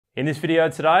In this video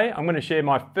today, I'm going to share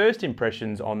my first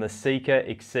impressions on the SEKA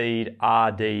Exceed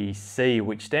RDC,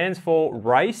 which stands for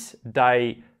Race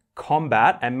Day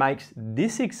Combat and makes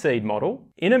this Exceed model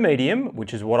in a medium,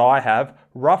 which is what I have,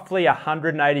 roughly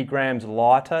 180 grams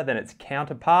lighter than its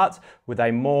counterparts with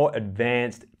a more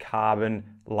advanced carbon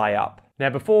layup. Now,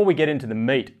 before we get into the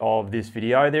meat of this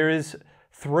video, there is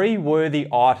 3 worthy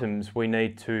items we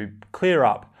need to clear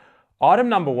up. Item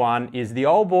number 1 is the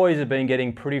old boys have been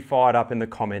getting pretty fired up in the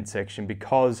comment section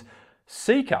because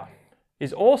SEKA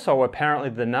is also apparently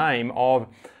the name of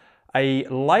a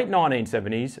late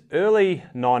 1970s, early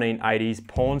 1980s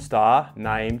porn star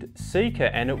named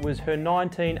SEKA, and it was her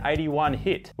 1981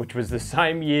 hit, which was the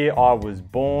same year I was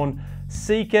born.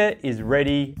 SEKA is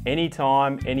ready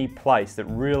anytime, any place. That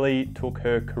really took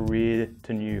her career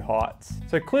to new heights.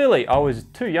 So clearly I was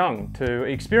too young to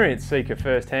experience SEKA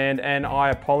firsthand, and I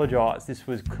apologize. This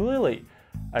was clearly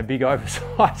a big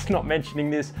oversight not mentioning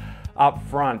this up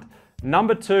front.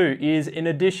 Number 2 is, in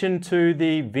addition to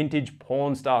the vintage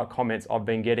porn star comments I've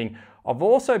been getting, I've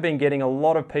also been getting a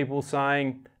lot of people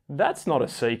saying, that's not a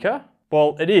SEKA.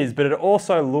 Well, it is, but it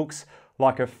also looks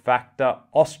like a Factor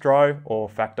Ostro or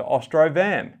Factor Ostro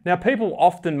VAM. Now, people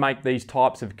often make these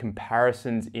types of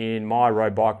comparisons in my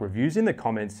road bike reviews in the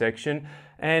comments section,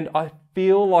 and I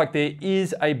feel like there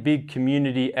is a big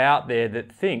community out there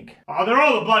that think, oh, they're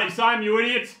all the bloody same, you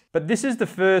idiots. But this is the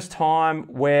first time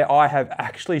where I have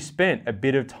actually spent a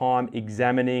bit of time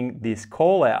examining this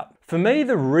call out. For me,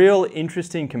 the real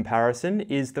interesting comparison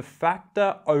is the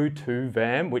Factor O2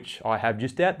 VAM, which I have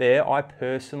just out there, I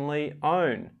personally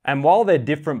own. And while they're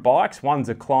different bikes, one's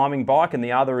a climbing bike and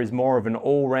the other is more of an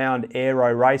all-round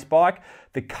aero race bike,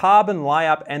 the carbon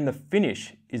layup and the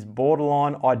finish is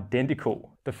borderline identical.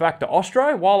 The Factor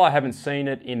Ostro, while I haven't seen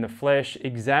it in the flesh,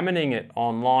 examining it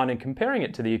online and comparing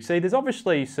it to the Exceed, there's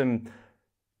obviously some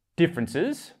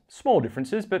differences, small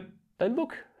differences, but they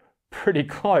look pretty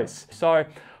close. So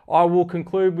I will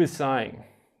conclude with saying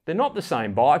they're not the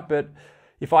same bike, but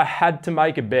if I had to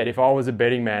make a bet, if I was a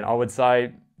betting man, I would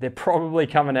say they're probably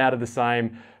coming out of the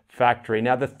same factory.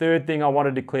 Now, the third thing I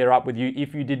wanted to clear up with you,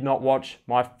 if you did not watch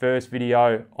my first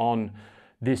video on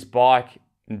this bike,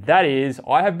 that is,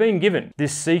 I have been given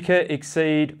this SEKA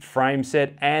Exceed frame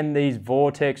set and these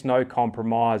Vortex No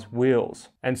Compromise wheels.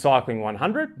 And Cycling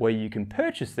 100, where you can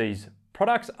purchase these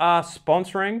products, are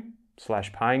sponsoring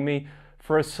 / paying me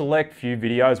for a select few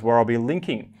videos where I'll be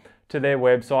linking to their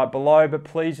website below. But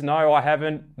please know I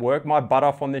haven't worked my butt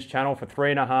off on this channel for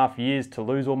 3.5 years to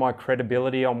lose all my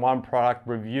credibility on one product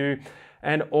review.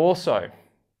 And also,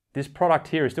 this product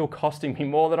here is still costing me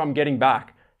more than I'm getting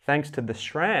back, thanks to the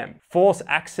SRAM, Force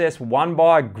Access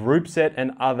 1x group set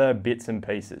and other bits and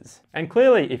pieces. And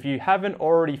clearly, if you haven't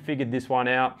already figured this one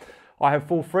out, I have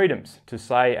full freedoms to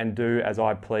say and do as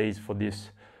I please for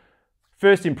this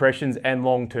first impressions and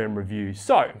long-term reviews.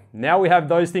 So now we have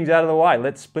those things out of the way,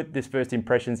 let's split this first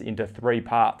impressions into 3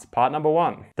 parts. Part number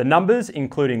 1, the numbers,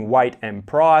 including weight and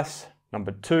price.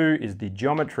 Number 2 is the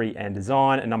geometry and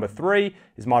design. And number 3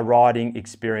 is my riding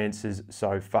experiences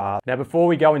so far. Now, before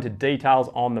we go into details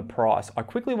on the price, I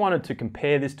quickly wanted to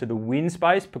compare this to the wind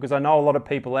space because I know a lot of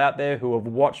people out there who have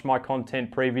watched my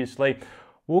content previously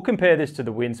will compare this to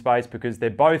the wind space because they're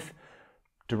both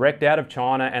direct out of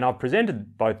China, and I've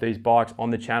presented both these bikes on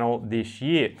the channel this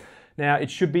year. Now,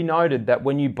 it should be noted that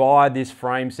when you buy this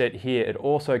frame set here, it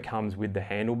also comes with the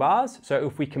handlebars. So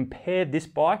if we compare this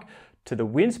bike to the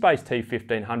Windspace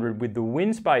T1500 with the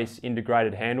Windspace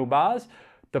integrated handlebars,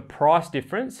 the price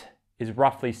difference is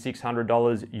roughly $600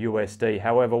 USD.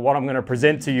 However, what I'm going to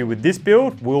present to you with this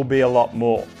build will be a lot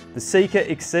more. The SEKA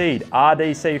Exceed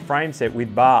RDC frame set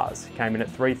with bars came in at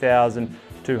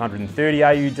 3,230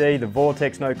 AUD. The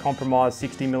Vortex No Compromise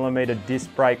 60mm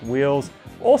disc brake wheels,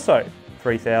 also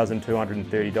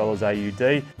 $3,230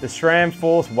 AUD. The SRAM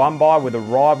Force 1x with a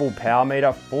rival power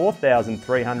meter,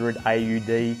 4,300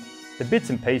 AUD. The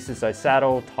bits and pieces, so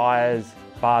saddle, tyres,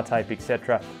 bar tape,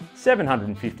 etc.,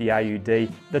 750 AUD.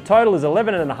 The total is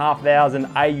 11,500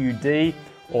 AUD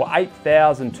or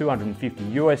 8,250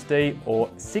 USD or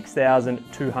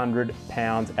 6,200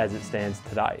 pounds as it stands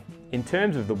today. In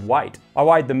terms of the weight, I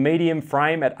weighed the medium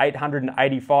frame at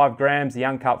 885 grams, the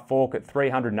uncut fork at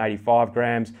 385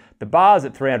 grams, the bars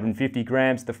at 350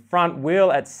 grams, the front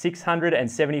wheel at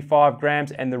 675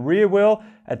 grams, and the rear wheel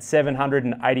at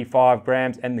 785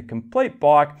 grams, and the complete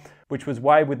bike, which was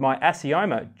weighed with my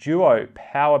Asioma Duo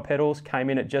power pedals, came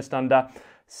in at just under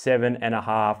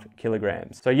 7.5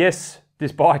 kilograms. So yes,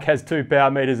 this bike has 2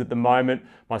 power meters at the moment.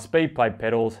 My speed plate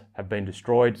pedals have been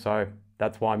destroyed, so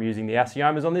that's why I'm using the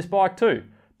Asiomas on this bike too.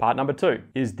 Part number 2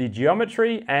 is the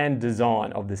geometry and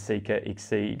design of the SEKA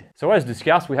Exceed. So as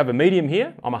discussed, we have a medium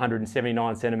here. I'm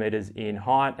 179 centimeters in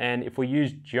height, and if we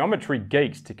use Geometry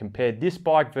Geeks to compare this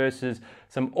bike versus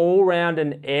some all-round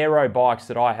and aero bikes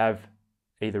that I have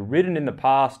either ridden in the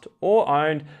past or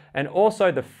owned, and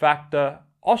also the Factor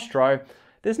Ostro,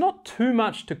 there's not too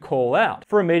much to call out.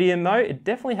 For a medium though, it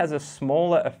definitely has a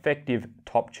smaller effective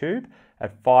top tube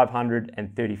at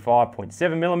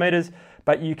 535.7 millimeters,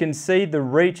 but you can see the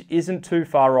reach isn't too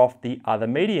far off the other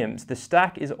mediums. The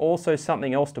stack is also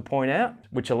something else to point out,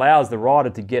 which allows the rider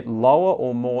to get lower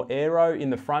or more aero in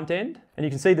the front end. And you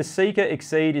can see the SEKA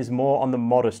Exceed is more on the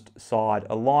modest side,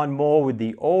 aligned more with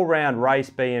the all-round race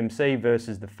BMC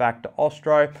versus the Factor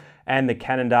Ostro and the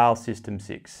Cannondale System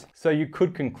 6. So you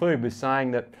could conclude with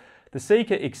saying that the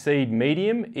SEKA Exceed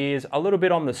medium is a little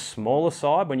bit on the smaller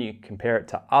side when you compare it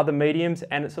to other mediums,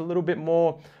 and it's a little bit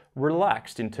more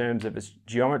relaxed in terms of its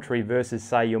geometry versus,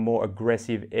 say, your more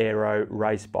aggressive aero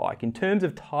race bike. In terms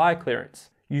of tyre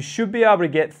clearance, you should be able to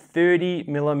get 30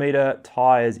 millimeter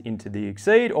tyres into the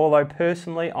Exceed, although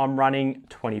personally I'm running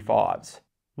 25s.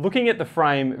 Looking at the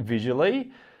frame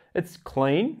visually, it's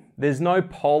clean. There's no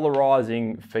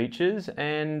polarizing features,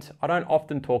 and I don't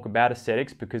often talk about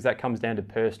aesthetics because that comes down to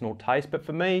personal taste, but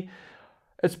for me,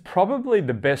 it's probably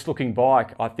the best looking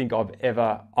bike I think I've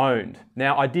ever owned.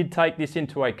 Now, I did take this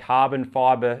into a carbon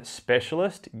fiber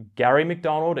specialist, Gary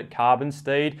McDonald at Carbon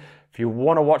Steed. If you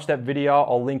want to watch that video,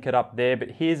 I'll link it up there,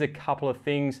 but here's a couple of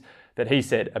things that he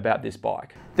said about this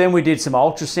bike. Then we did some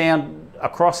ultrasound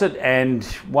across it, and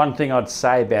one thing I'd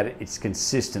say about it, it's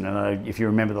consistent. And if you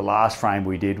remember, the last frame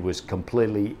we did was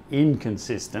completely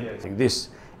inconsistent. Yes. This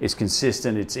is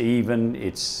consistent, it's even,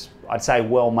 it's, I'd say,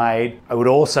 well made. I would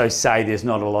also say there's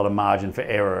not a lot of margin for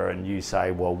error, and you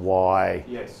say, well, why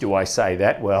do I say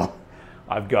that? Well,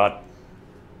 I've got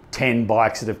 10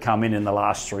 bikes that have come in the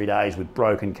last 3 days with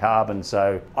broken carbon,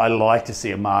 so I like to see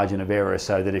a margin of error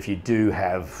so that if you do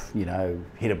have, you know,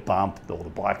 hit a bump or the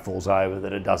bike falls over,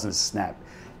 that it doesn't snap.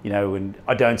 You know, and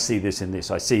I don't see this in this.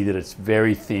 I see that it's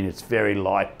very thin, it's very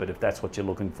light, but if that's what you're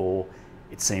looking for,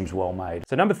 it seems well made.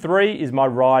 So number 3 is my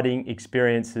riding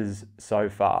experiences so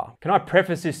far. Can I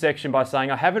preface this section by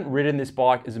saying I haven't ridden this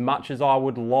bike as much as I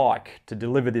would like to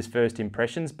deliver this first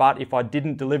impressions, but if I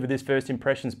didn't deliver this first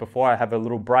impressions before I have a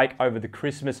little break over the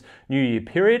Christmas New Year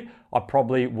period, I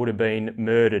probably would have been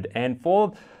murdered. And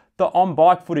for the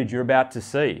on-bike footage you're about to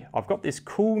see, I've got this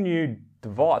cool new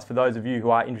device for those of you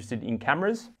who are interested in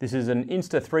cameras. This is an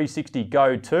Insta360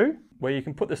 Go 2, where you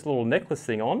can put this little necklace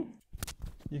thing on.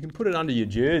 You can put it under your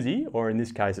jersey, or in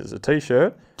this case it's a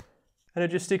t-shirt, and it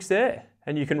just sticks there.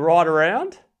 And you can ride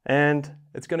around, and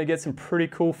it's going to get some pretty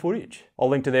cool footage. I'll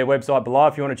link to their website below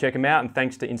if you want to check them out, and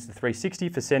thanks to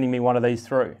Insta360 for sending me one of these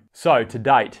through. So to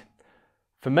date,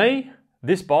 for me,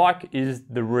 this bike is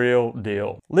the real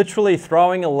deal. Literally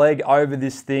throwing a leg over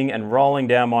this thing and rolling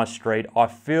down my street, I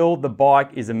feel the bike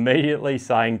is immediately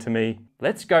saying to me,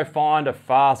 let's go find a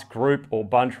fast group or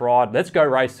bunch ride, let's go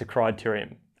race the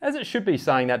Criterium. As it should be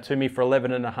saying that to me for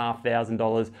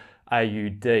 $11,500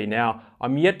 AUD. Now,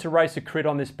 I'm yet to race a crit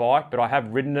on this bike, but I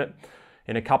have ridden it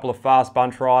in a couple of fast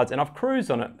bunch rides, and I've cruised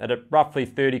on it at roughly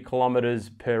 30 kilometers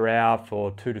per hour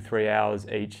for 2 to 3 hours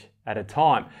each at a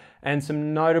time. And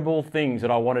some notable things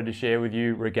that I wanted to share with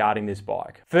you regarding this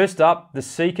bike. First up, the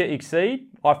SEKA Exceed,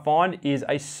 I find, is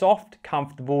a soft,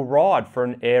 comfortable ride for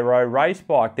an aero race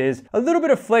bike. There's a little bit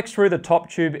of flex through the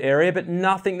top tube area, but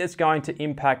nothing that's going to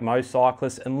impact most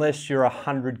cyclists unless you're a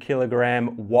 100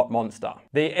 kilogram watt monster.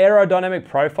 The aerodynamic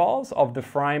profiles of the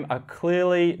frame are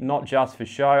clearly not just for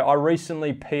show. I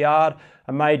recently PR'd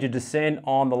a major descent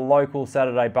on the local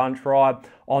Saturday bunch ride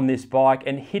on this bike,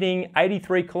 and hitting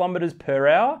 83 kilometers per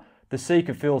hour, the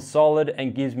SEKA feels solid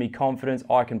and gives me confidence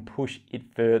I can push it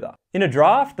further. In a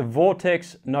draft, the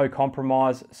Vortex No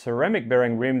Compromise ceramic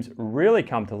bearing rims really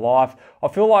come to life. I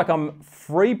feel like I'm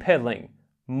free pedaling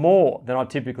more than I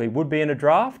typically would be in a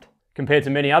draft, compared to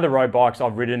many other road bikes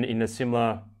I've ridden in a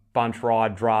similar bunch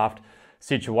ride draft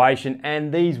situation.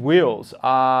 And these wheels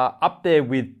are up there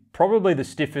with probably the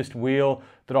stiffest wheel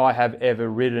that I have ever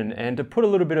ridden, and to put a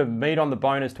little bit of meat on the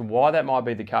bone as to why that might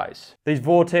be the case. These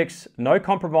Vortex No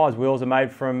Compromise wheels are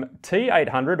made from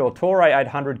T800 or Toray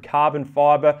 800 carbon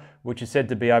fiber, which is said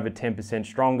to be over 10%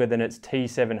 stronger than its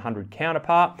T700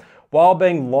 counterpart, while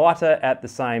being lighter at the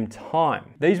same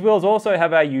time. These wheels also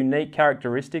have a unique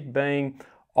characteristic, being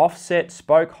offset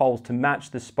spoke holes to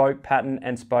match the spoke pattern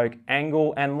and spoke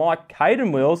angle, and like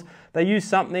Caden wheels, they use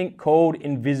something called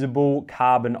invisible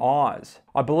carbon eyes.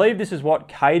 I believe this is what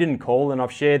Caden call, and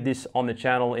I've shared this on the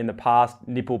channel in the past,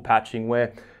 nipple patching,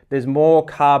 where There's more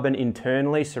carbon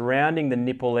internally surrounding the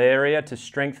nipple area to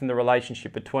strengthen the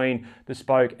relationship between the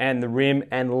spoke and the rim,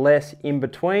 and less in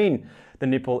between the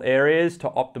nipple areas to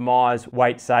optimize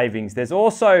weight savings. There's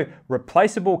also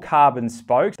replaceable carbon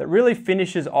spokes that really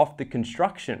finishes off the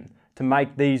construction to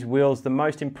make these wheels the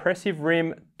most impressive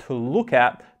rim to look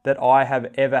at that I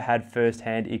have ever had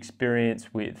first-hand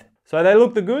experience with. So they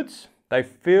look the goods, they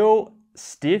feel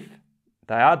stiff,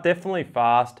 they are definitely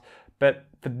fast, but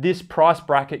for this price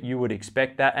bracket you would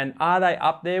expect that. And are they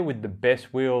up there with the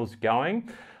best wheels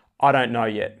going? I don't know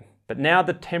yet. But now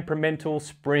the temperamental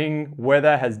spring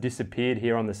weather has disappeared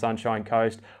here on the Sunshine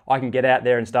Coast, I can get out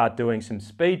there and start doing some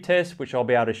speed tests, which I'll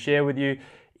be able to share with you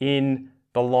in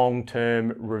the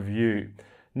long-term review.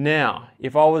 Now,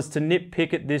 if I was to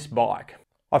nitpick at this bike,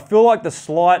 I feel like the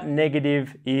slight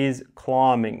negative is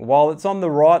climbing. While it's on the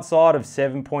right side of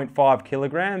 7.5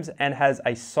 kilograms and has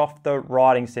a softer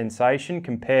riding sensation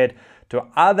compared to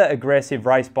other aggressive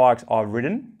race bikes I've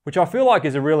ridden, which I feel like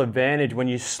is a real advantage when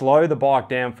you slow the bike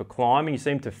down for climbing. You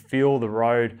seem to feel the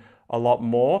road a lot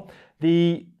more.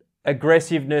 The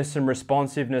aggressiveness and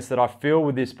responsiveness that I feel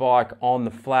with this bike on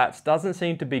the flats doesn't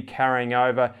seem to be carrying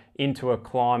over into a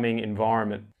climbing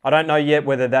environment. I don't know yet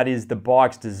whether that is the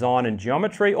bike's design and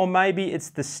geometry, or maybe it's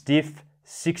the stiff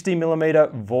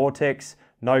 60mm Vortex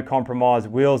No Compromise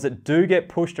wheels that do get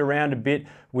pushed around a bit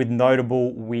with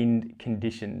notable wind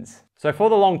conditions. So for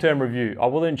the long-term review, I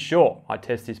will ensure I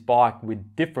test this bike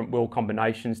with different wheel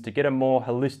combinations to get a more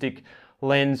holistic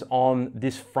lens on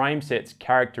this frame set's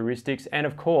characteristics. And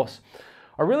of course,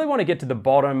 I really want to get to the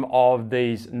bottom of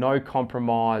these no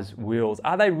compromise wheels.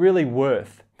 Are they really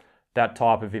worth that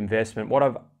type of investment? What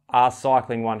I've asked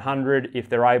Cycling 100 if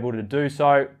they're able to do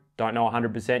so, don't know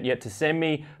 100% yet, to send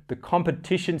me the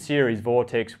competition series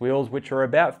Vortex wheels, which are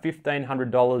about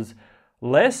 $1,500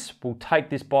 less. We'll take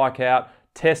this bike out,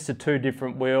 test the two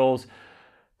different wheels,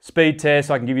 speed test,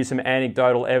 I can give you some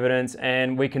anecdotal evidence,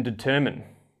 and we can determine,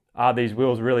 are these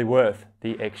wheels really worth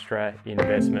the extra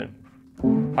investment?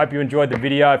 Hope you enjoyed the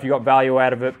video. If you got value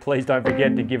out of it, please don't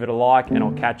forget to give it a like, and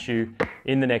I'll catch you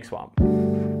in the next one.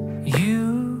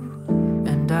 You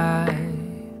and I,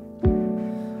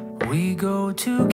 we go together.